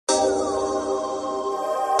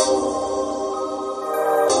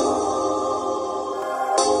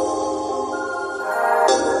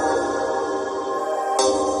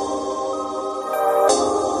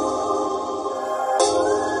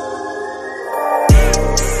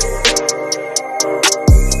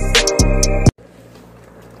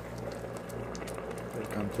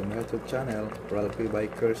YouTube channel, Ralphie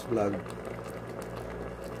Bikers Vlog,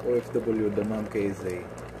 OFW Dammam K.S.A.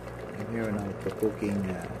 I'm here now for cooking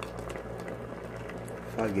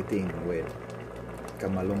fagiting with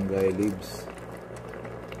kamalunggay leaves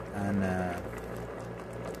and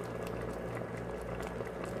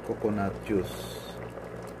coconut juice,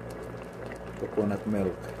 coconut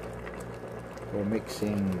milk for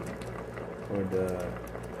mixing for the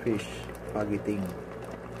fish fagiting.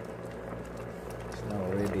 It's now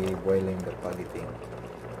already boiling the fagiting.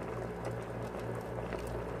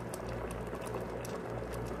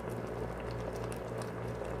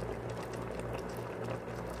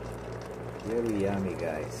 Very yummy,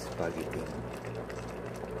 guys, fagiting.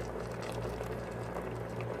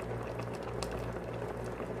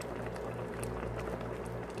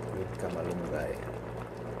 With kamalunggay.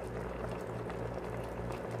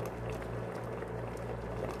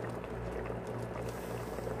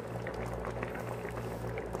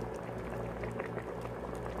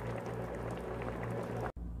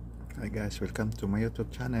 Hi guys, welcome to my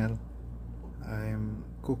YouTube channel. I'm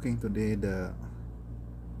cooking today the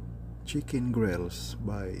chicken grills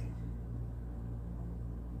by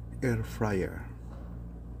air fryer.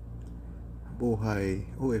 Buhay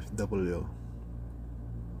OFW,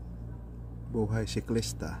 buhay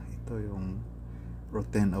siklista. Ito yung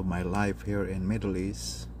routine of my life here in Middle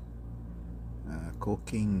East,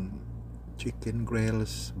 cooking chicken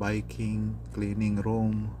grills, biking, cleaning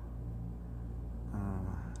room,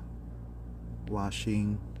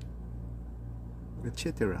 washing,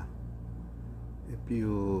 etc. If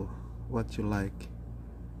you what you like,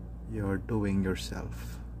 you're doing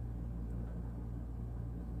yourself.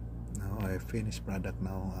 Now I finished product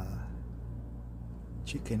now,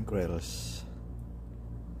 chicken grills,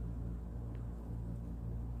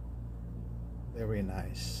 very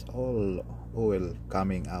nice, all oil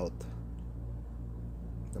coming out.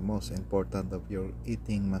 The most important of your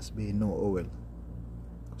eating must be no oil,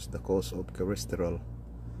 because the cause of cholesterol.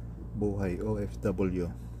 Buhay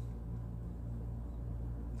OFW,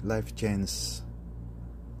 life change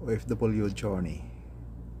OFW journey.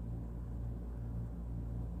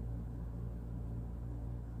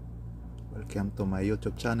 Welcome to my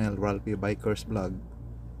YouTube channel, Ralphie Bikers Vlog,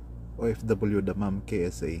 OFW Dammam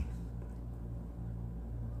K.S.A.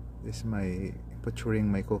 This is my butchering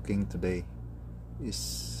my cooking today.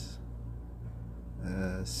 Is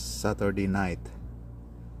Saturday night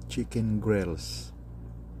chicken grills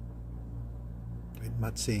with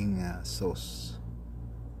matching sauce.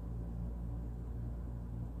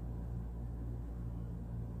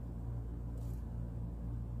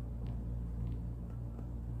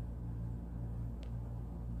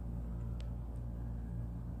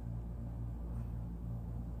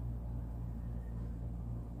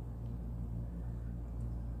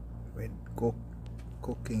 With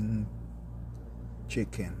cooking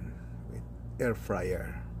chicken with air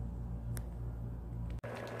fryer.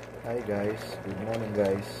 Hi guys, good morning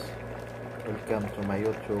guys. Welcome to my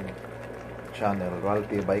YouTube channel,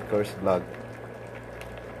 Ralphie Bikers Vlog,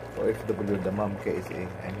 OFW Dammam K.S.A.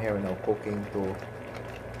 I'm here now cooking to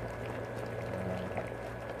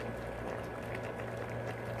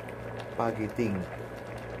fagiting,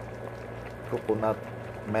 coconut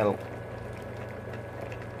milk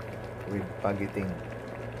with fagiting.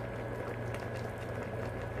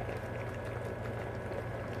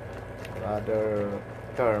 Other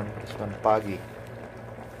term is one pagi.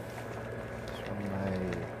 This one I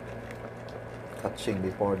touching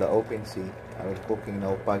before the open sea. I will cooking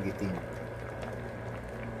now fagiting.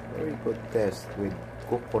 Very good taste with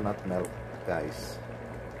coconut milk, guys.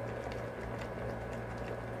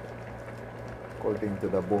 According to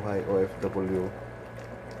the buhay OFW,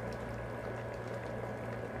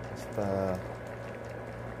 basta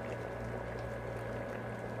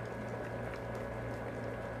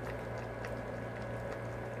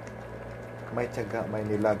may tiyaga, may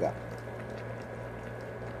nilaga,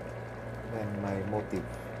 and may motive.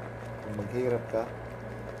 Kung maghirap ka,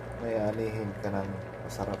 may anihin ka ng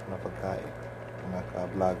masarap na pagkain. Mga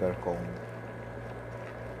ka-vlogger kong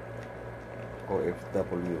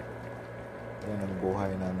OFW, yan ang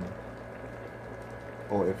buhay ng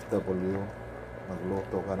OFW.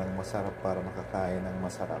 Magluto ka ng masarap para makakain ng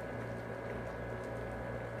masarap.